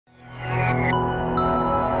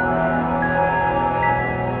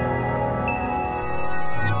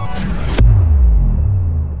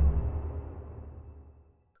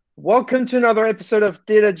Welcome to another episode of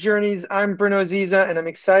Data Journeys. I'm Bruno, and I'm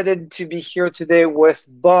excited to be here today with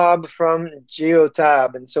Bob from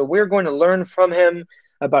Geotab. And so we're going to learn from him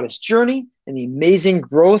about his journey and the amazing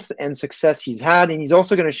growth and success he's had. And he's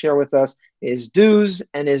also going to share with us his do's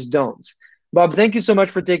and his don'ts. Bob, thank you so much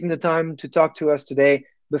for taking the time to talk to us today.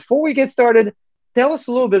 Before we get started, tell us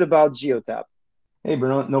a little bit about Geotab. Hey,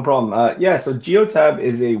 Bruno, no problem. So Geotab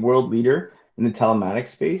is a world leader in the telematics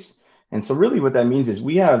space. And so really what that means is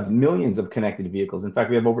we have millions of connected vehicles. In fact,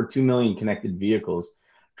 we have over 2 million connected vehicles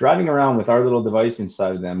driving around with our little device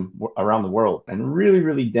inside of them around the world. And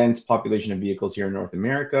really dense population of vehicles here in North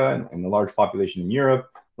America and a large population in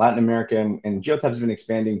Europe, Latin America, and Geotab has been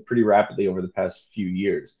expanding pretty rapidly over the past few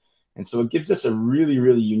years. And so it gives us a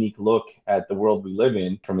really unique look at the world we live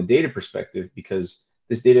in from a data perspective, because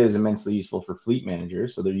this data is immensely useful for fleet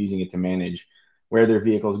managers. So they're using it to manage where their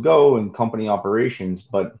vehicles go and company operations.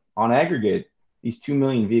 But on aggregate, these 2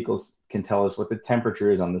 million vehicles can tell us what the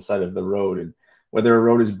temperature is on the side of the road and whether a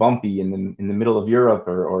road is bumpy in the middle of Europe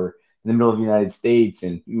or in the middle of the United States.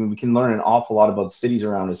 And we can learn an awful lot about cities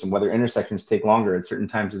around us and whether intersections take longer at certain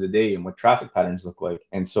times of the day and what traffic patterns look like.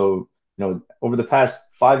 And so, over the past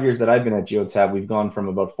 5 years that I've been at Geotab, we've gone from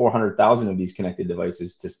about 400,000 of these connected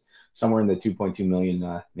devices to somewhere in the 2.2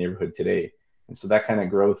 million neighborhood today. And so that kind of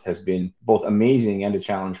growth has been both amazing and a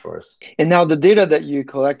challenge for us. And now the data that you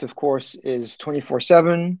collect, of course, is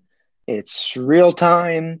 24/7. It's real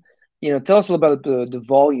time. Tell us a little about the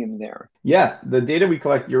volume there. Yeah, the data we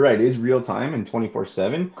collect, you're right, is real time and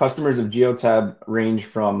 24/7. Customers of Geotab range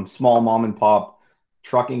from small mom and pop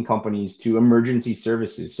trucking companies to emergency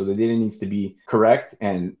services. So the data needs to be correct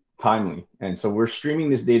and timely. And so we're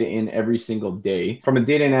streaming this data in every single day. From a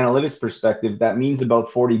data and analytics perspective, that means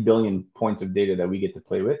about 40 billion points of data that we get to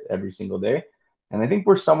play with every single day. And I think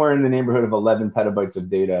we're somewhere in the neighborhood of 11 petabytes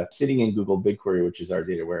of data sitting in Google BigQuery, which is our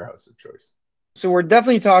data warehouse of choice. So we're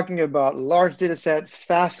definitely talking about large data set,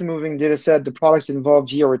 fast moving data set. The products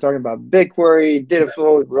involved here, we're talking about BigQuery, data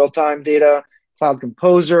flow, real-time data, Cloud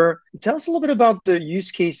Composer. Tell us a little bit about the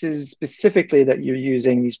use cases specifically that you're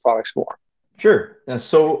using these products for. Sure.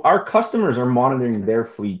 So our customers are monitoring their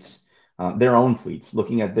fleets, their own fleets,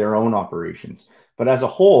 looking at their own operations. But as a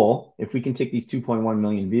whole, if we can take these 2.1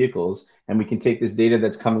 million vehicles and we can take this data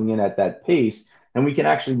that's coming in at that pace and we can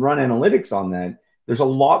actually run analytics on that, there's a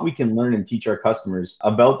lot we can learn and teach our customers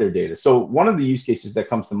about their data. So one of the use cases that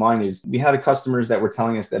comes to mind is we had customers that were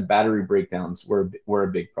telling us that battery breakdowns were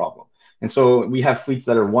a big problem. And so we have fleets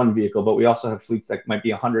that are one vehicle, but we also have fleets that might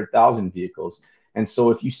be 100,000 vehicles. And so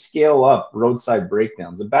if you scale up roadside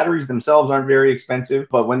breakdowns, the batteries themselves aren't very expensive,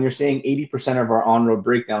 but when you're saying 80% of our on-road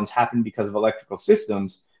breakdowns happen because of electrical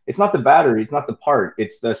systems, it's not the battery, it's not the part,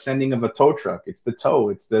 it's the sending of a tow truck, it's the tow,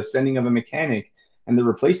 it's the sending of a mechanic and the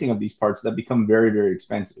replacing of these parts that become very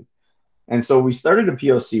expensive. And so we started a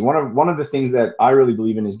POC. One of the things that I really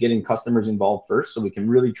believe in is getting customers involved first so we can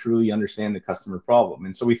really truly understand the customer problem.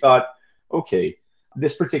 And so we thought, okay,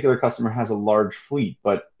 this particular customer has a large fleet,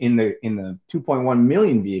 but in the 2.1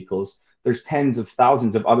 million vehicles, there's tens of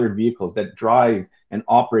thousands of other vehicles that drive and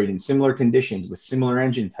operate in similar conditions with similar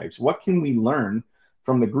engine types. What can we learn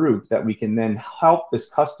from the group that we can then help this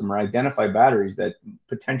customer identify batteries that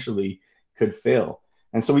potentially could fail?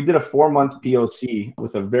 And so we did a 4-month POC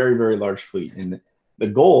with a very large fleet. And the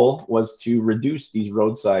goal was to reduce these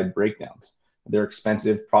roadside breakdowns. They're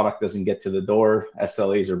expensive, product doesn't get to the door,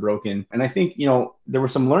 SLAs are broken. And I think, there were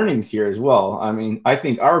some learnings here as well. I mean, I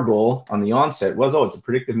think our goal on the onset was, it's a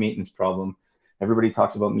predictive maintenance problem. Everybody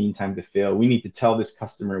talks about mean time to fail. We need to tell this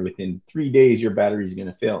customer within 3 days your battery is going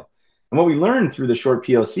to fail. And what we learned through the short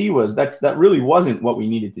POC was that really wasn't what we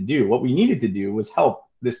needed to do. What we needed to do was help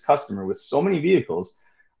this customer with so many vehicles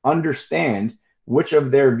understand which of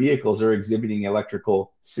their vehicles are exhibiting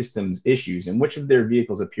electrical systems issues and which of their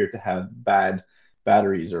vehicles appear to have bad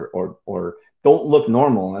batteries or don't look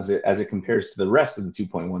normal as it compares to the rest of the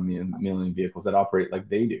 2.1 million vehicles that operate like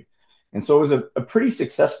they do. And so it was a pretty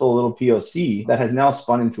successful little POC that has now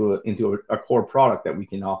spun into a core product that we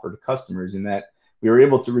can offer to customers, in that we were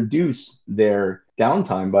able to reduce their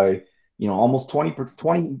downtime by almost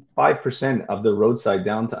 25% of the roadside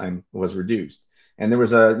downtime was reduced. And there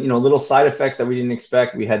was a little side effects that we didn't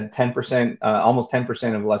expect. We had 10%, almost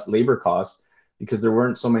 10% of less labor costs because there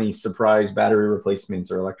weren't so many surprise battery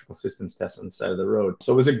replacements or electrical systems tests on the side of the road.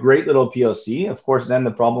 So it was a great little POC. Of course, then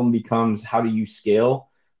the problem becomes, how do you scale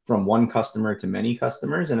from one customer to many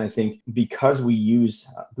customers? And I think because we use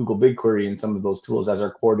Google BigQuery and some of those tools as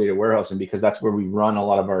our core data warehouse, and because that's where we run a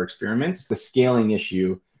lot of our experiments, the scaling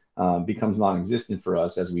issue becomes non-existent for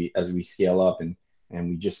us as we scale up and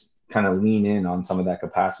we just kind of lean in on some of that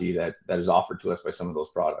capacity that is offered to us by some of those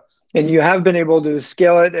products. And you have been able to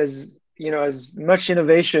scale it as as much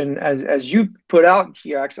innovation as you put out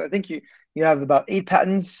here. Actually, I think you have about 8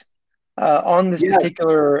 patents on this Yeah,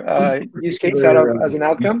 particular one use case out particular of as an use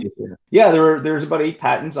outcome. case here. Yeah, there's about 8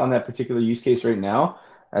 patents on that particular use case right now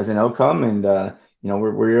as an outcome, and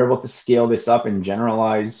we're able to scale this up and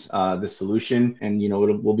generalize the solution, and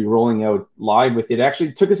we'll be rolling out live with it. Actually,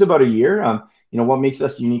 it took us about a year. What makes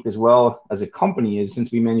us unique as well as a company is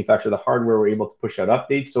since we manufacture the hardware, we're able to push out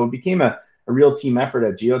updates. So it became a real team effort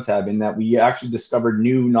at Geotab in that we actually discovered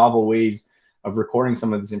new novel ways of recording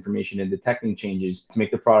some of this information and detecting changes to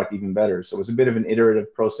make the product even better. So it was a bit of an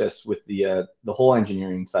iterative process with the whole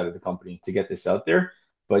engineering side of the company to get this out there.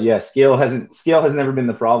 But yeah, scale has never been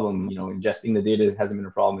the problem. Ingesting the data hasn't been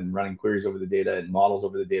a problem, and running queries over the data and models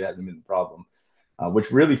over the data hasn't been the problem,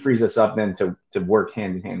 which really frees us up then to work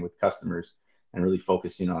hand in hand with customers and really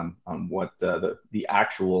focusing on what the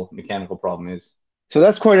actual mechanical problem is. So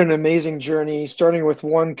that's quite an amazing journey, starting with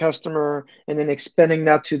one customer and then expanding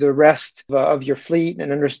that to the rest of your fleet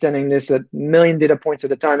and understanding this at million data points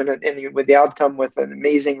at a time, and with the outcome with an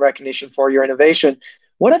amazing recognition for your innovation.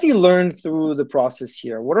 What have you learned through the process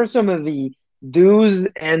here? What are some of the do's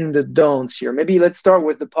and the don'ts here? Maybe let's start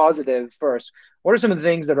with the positive first. What are some of the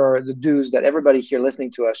things that are the do's that everybody here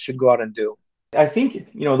listening to us should go out and do? I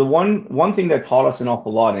think the one thing that taught us an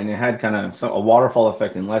awful lot, and it had kind of a waterfall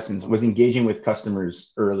effect in lessons, was engaging with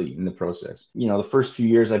customers early in the process. The first few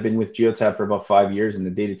years I've been with Geotab for about 5 years, and the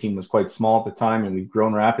data team was quite small at the time, and we've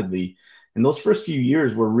grown rapidly. And those first few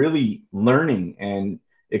years were really learning and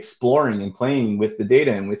exploring and playing with the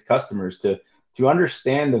data and with customers to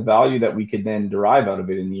understand the value that we could then derive out of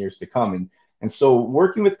it in the years to come. And so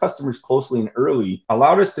working with customers closely and early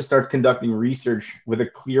allowed us to start conducting research with a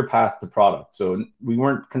clear path to product. So we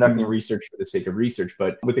weren't conducting Mhm. research for the sake of research,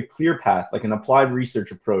 but with a clear path, like an applied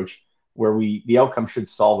research approach where the outcome should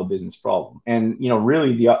solve a business problem. And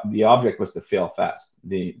really the object was to fail fast.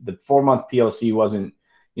 The 4 month POC wasn't,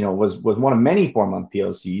 was one of many 4 month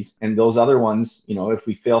POCs. And those other ones, if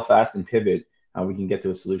we fail fast and pivot, we can get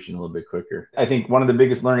to a solution a little bit quicker. I think one of the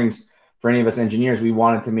biggest learnings for any of us engineers, we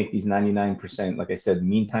wanted to make these 99%, like I said,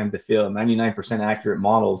 mean time to fail, 99% accurate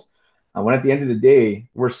models. When at the end of the day,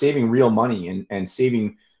 we're saving real money and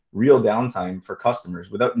saving real downtime for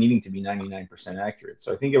customers without needing to be 99% accurate.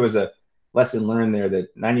 So I think it was a lesson learned there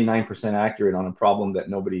that 99% accurate on a problem that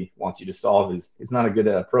nobody wants you to solve is not a good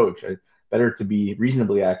approach. Better to be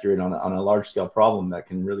reasonably accurate on a large scale problem that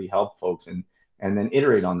can really help folks and then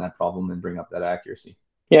iterate on that problem and bring up that accuracy.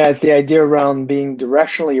 Yeah, it's the idea around being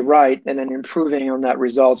directionally right and then improving on that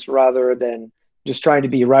results rather than just trying to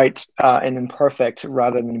be right and imperfect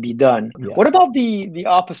rather than be done. Yeah. What about the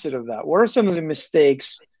opposite of that? What are some of the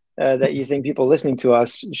mistakes that you think people listening to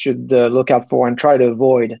us should look out for and try to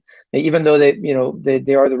avoid, even though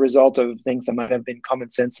they are the result of things that might have been common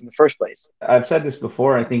sense in the first place? I've said this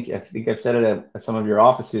before. I think I've said it at some of your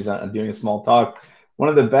offices doing a small talk. One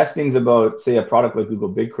of the best things about, say, a product like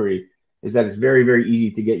Google BigQuery is that it's very, very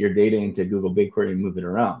easy to get your data into Google BigQuery and move it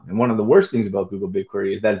around. And one of the worst things about Google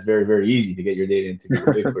BigQuery is that it's very, very easy to get your data into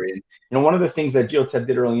Google BigQuery. And one of the things that Geotab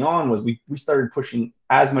did early on was we started pushing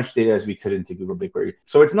as much data as we could into Google BigQuery.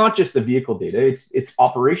 So it's not just the vehicle data, it's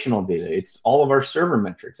operational data, it's all of our server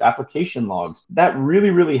metrics, application logs. That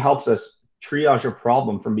really, really helps us triage a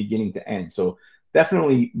problem from beginning to end. So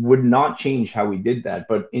definitely would not change how we did that.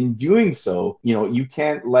 But in doing so, you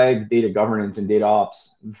can't lag data governance and data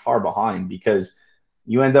ops far behind because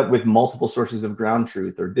you end up with multiple sources of ground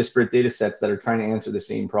truth or disparate data sets that are trying to answer the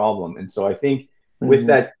same problem. And so I think with Mhm.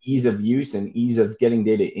 that ease of use and ease of getting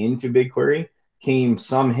data into BigQuery came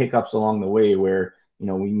some hiccups along the way where,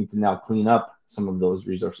 we need to now clean up some of those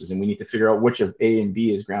resources and we need to figure out which of A and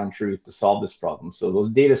B is ground truth to solve this problem. So those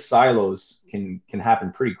data silos can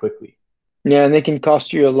happen pretty quickly. Yeah, and they can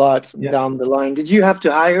cost you a lot Yeah. down the line. Did you have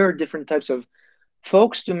to hire different types of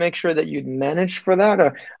folks to make sure that you'd manage for that,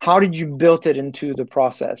 or how did you build it into the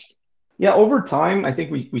process? Yeah, over time, I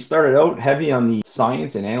think we started out heavy on the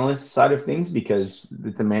science and analyst side of things because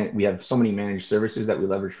we have so many managed services that we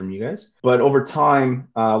leverage from you guys. But over time,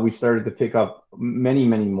 we've started to pick up many,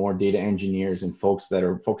 many more data engineers and folks that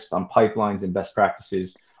are focused on pipelines and best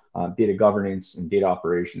practices, data governance and data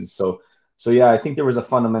operations. So yeah, I think there was a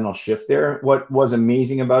fundamental shift there. What was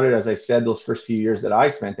amazing about it, as I said, those first few years that I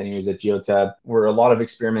spent anyways at Geotab were a lot of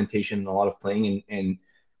experimentation and a lot of playing and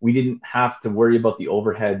we didn't have to worry about the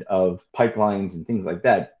overhead of pipelines and things like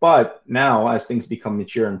that. But now, as things become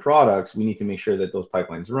mature in products, we need to make sure that those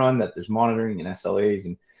pipelines run, that there's monitoring and SLAs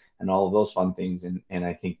and all of those fun things. And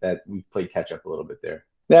I think that we've played catch up a little bit there.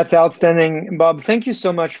 That's outstanding, Bob. Thank you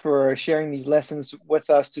so much for sharing these lessons with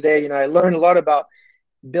us today. I learned a lot about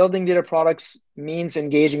building data products means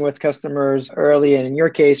engaging with customers early. And in your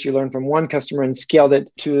case, you learned from one customer and scaled it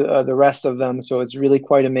to the rest of them. So it's really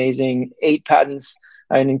quite amazing. 8 patents,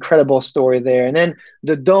 an incredible story there. And then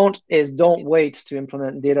the don't is don't wait to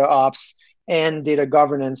implement data ops and data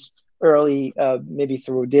governance early, maybe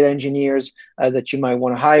through data engineers that you might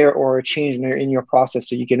want to hire or a change in your process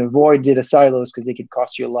so you can avoid data silos because they can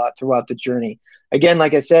cost you a lot throughout the journey. Again,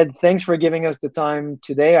 like I said, thanks for giving us the time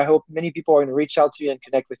today. I hope many people are going to reach out to you and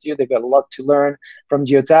connect with you. They've got a lot to learn from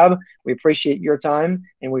Geotab. We appreciate your time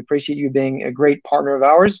and we appreciate you being a great partner of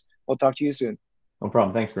ours. We'll talk to you soon. No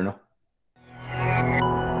problem. Thanks, Bruno.